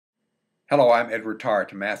Hello, I'm Edward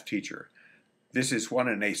Tarte, a math teacher. This is one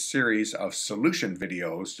in a series of solution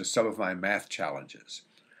videos to some of my math challenges.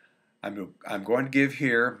 I'm going to give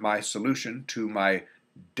here my solution to my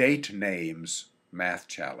date names math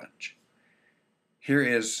challenge. Here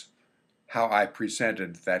is how I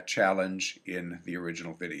presented that challenge in the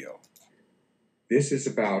original video. This is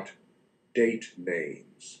about date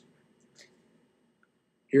names.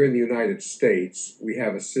 Here in the United States, we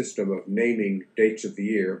have a system of naming dates of the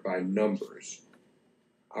year by numbers.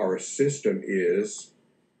 Our system is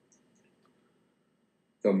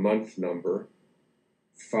the month number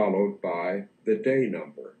followed by the day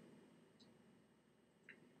number.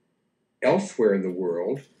 Elsewhere in the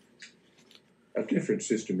world, a different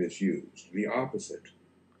system is used, the opposite.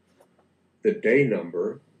 The day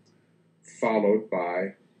number followed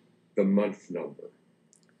by the month number.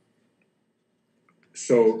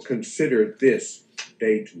 So consider this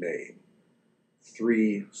date name,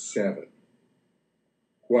 3/7.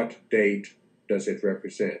 What date does it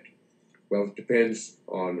represent? Well, it depends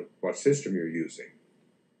on what system you're using.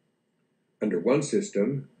 Under one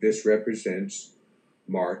system, this represents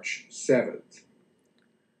March 7th.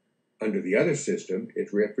 Under the other system,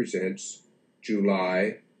 it represents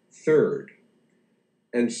July 3rd.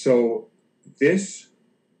 And so this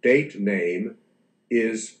date name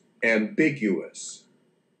is ambiguous,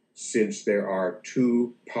 since there are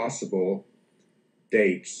two possible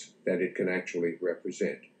dates that it can actually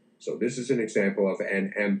represent. So this is an example of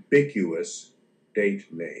an ambiguous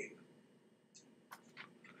date name.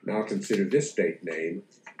 Now consider this date name,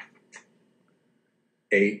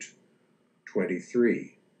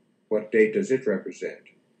 8/23. What date does it represent?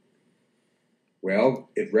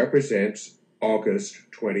 Well, it represents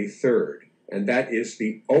August 23rd, and that is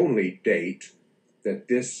the only date that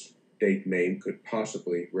this date name could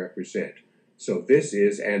possibly represent. So this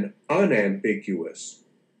is an unambiguous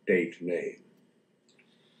date name.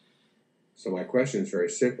 So my question is very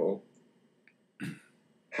simple.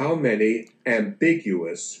 How many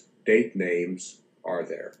ambiguous date names are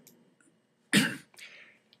there?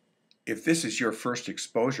 If this is your first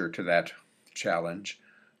exposure to that challenge,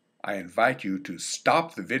 I invite you to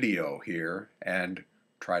stop the video here and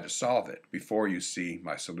try to solve it before you see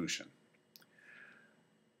my solution.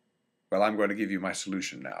 Well, I'm going to give you my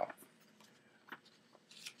solution now.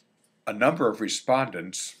 A number of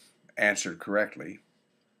respondents answered correctly.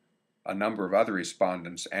 A number of other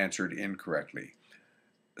respondents answered incorrectly.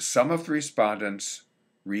 Some of the respondents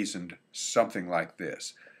reasoned something like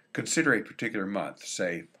this. Consider a particular month,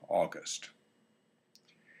 say August.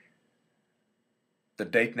 The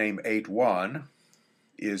date name 8/1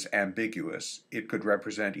 is ambiguous. It could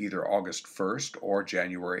represent either August 1st or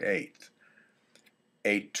January 8th.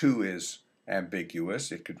 8/2 is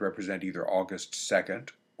ambiguous. It could represent either August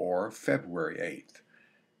 2nd or February 8th.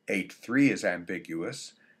 8/3 is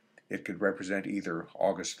ambiguous. It could represent either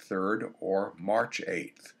August 3rd or March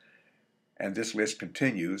 8th. And this list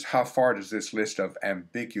continues. How far does this list of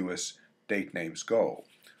ambiguous date names go?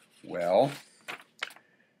 Well,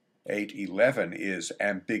 8/11 is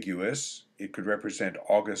ambiguous. It could represent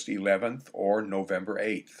August 11th or November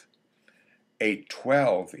 8th.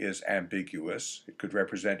 8/12 is ambiguous. It could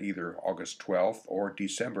represent either August 12th or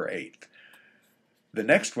December 8th. The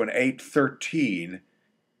next one, 8/13,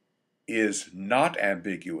 is not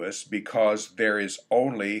ambiguous because there is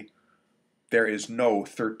no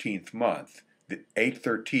 13th month. The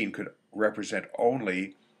 8/13 could represent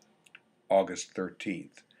only August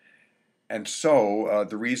 13th. And so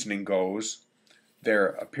the reasoning goes, there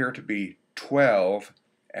appear to be 12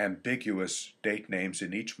 ambiguous date names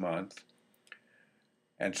in each month.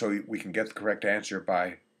 And so we can get the correct answer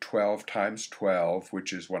by 12 times 12,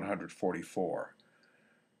 which is 144.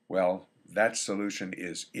 Well, that solution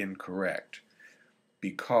is incorrect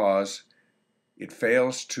because it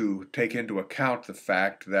fails to take into account the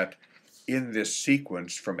fact that in this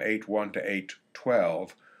sequence from 8/1 to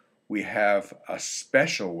 8/12, we have a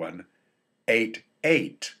special one,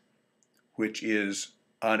 8/8, which is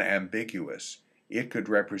unambiguous. It could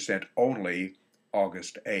represent only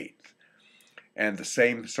August 8th. And the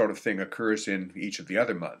same sort of thing occurs in each of the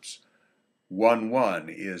other months. 1/1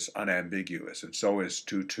 is unambiguous, and so is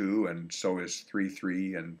 2/2, and so is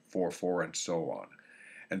 3/3, and 4/4, and so on.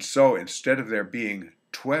 And so instead of there being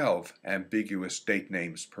 12 ambiguous date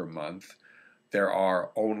names per month, there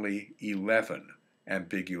are only 11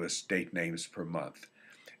 ambiguous date names per month.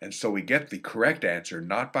 And so we get the correct answer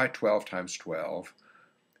not by 12 times 12,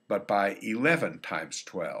 but by 11 times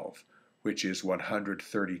 12, which is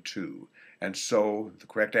 132. And so the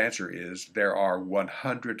correct answer is there are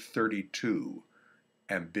 132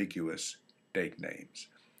 ambiguous date names.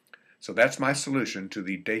 So that's my solution to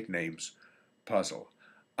the date names puzzle.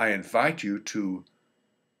 I invite you to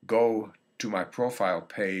go to my profile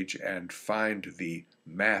page and find the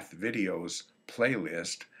math videos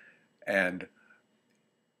playlist, and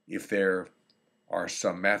if there are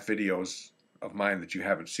some math videos of mine that you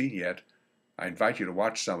haven't seen yet, I invite you to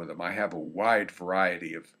watch some of them. I have a wide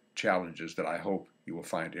variety of challenges that I hope you will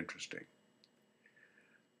find interesting.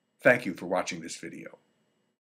 Thank you for watching this video.